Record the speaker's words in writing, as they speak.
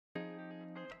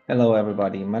Hello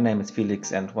everybody, my name is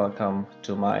Felix and welcome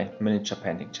to my miniature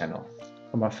painting channel.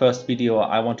 For my first video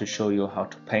I want to show you how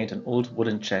to paint an old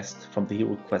wooden chest from the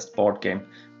Hero Quest board game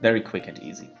very quick and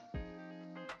easy.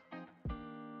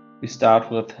 We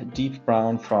start with deep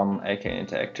brown from AK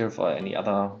Interaktive or any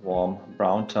other warm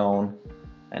brown tone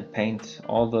and paint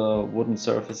all the wooden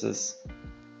surfaces.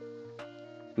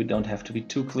 We don't have to be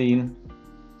too clean.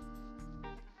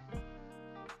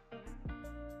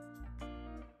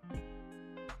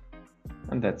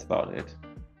 And that's about it.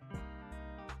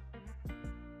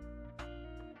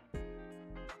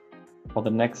 For the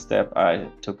next step I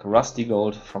took rusty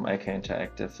gold from AK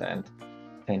Interactive and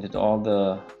painted all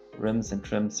the rims and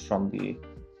trims from the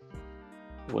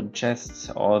wooden chests,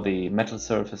 all the metal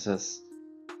surfaces,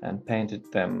 and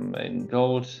painted them in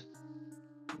gold.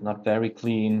 Not very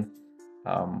clean,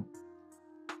 but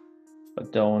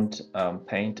don't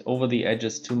paint over the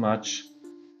edges too much,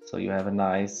 so you have a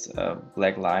nice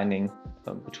black lining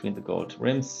between the gold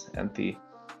rims and the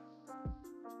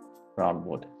brown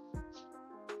wood.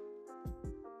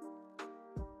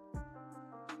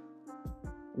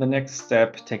 The next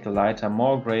step, take a lighter,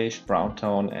 more grayish brown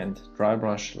tone and dry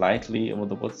brush lightly over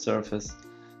the wood surface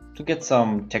to get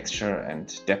some texture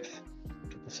and depth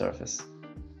to the surface.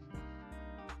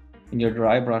 In your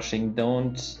dry brushing,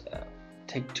 don't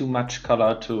take too much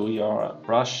color to your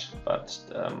brush, but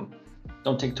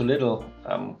don't take too little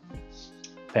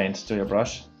paint to your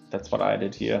brush. That's what I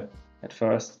did here at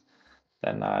first.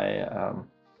 Then I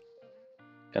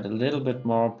got a little bit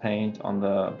more paint on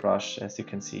the brush, as you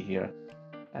can see here,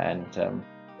 and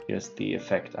here's the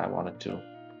effect I wanted to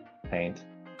paint.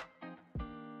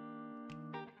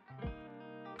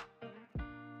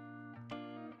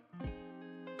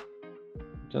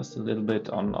 Just a little bit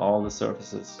on all the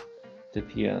surfaces, dip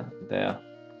here, there,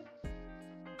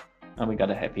 and we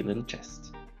got a happy little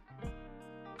chest.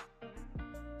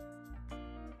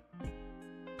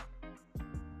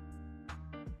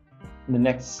 In the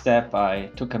next step I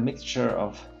took a mixture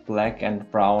of black and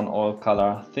brown oil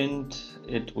color, thinned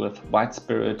it with white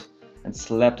spirit and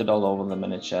slapped it all over the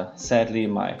miniature. Sadly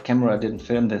my camera didn't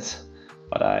film this,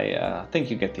 but I think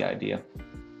you get the idea.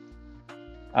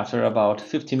 After about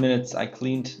 15 minutes I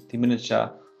cleaned the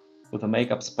miniature with a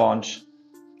makeup sponge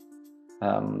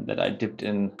that I dipped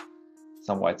in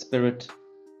some white spirit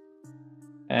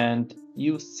and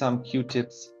used some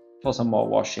Q-tips for some more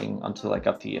washing until I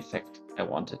got the effect I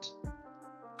wanted.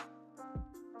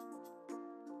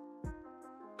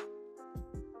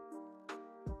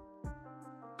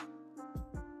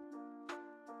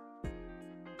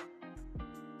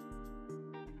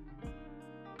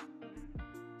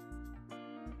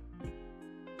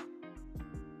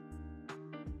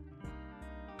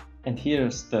 And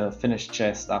here's the finished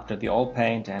chest after the oil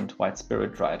paint and white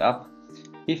spirit dried up.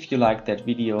 If you liked that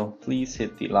video, please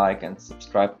hit the like and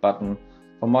subscribe button.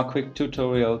 For more quick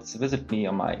tutorials, visit me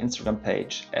on my Instagram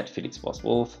page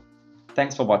 @FelixWasWolf.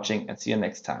 Thanks for watching and see you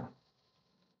next time.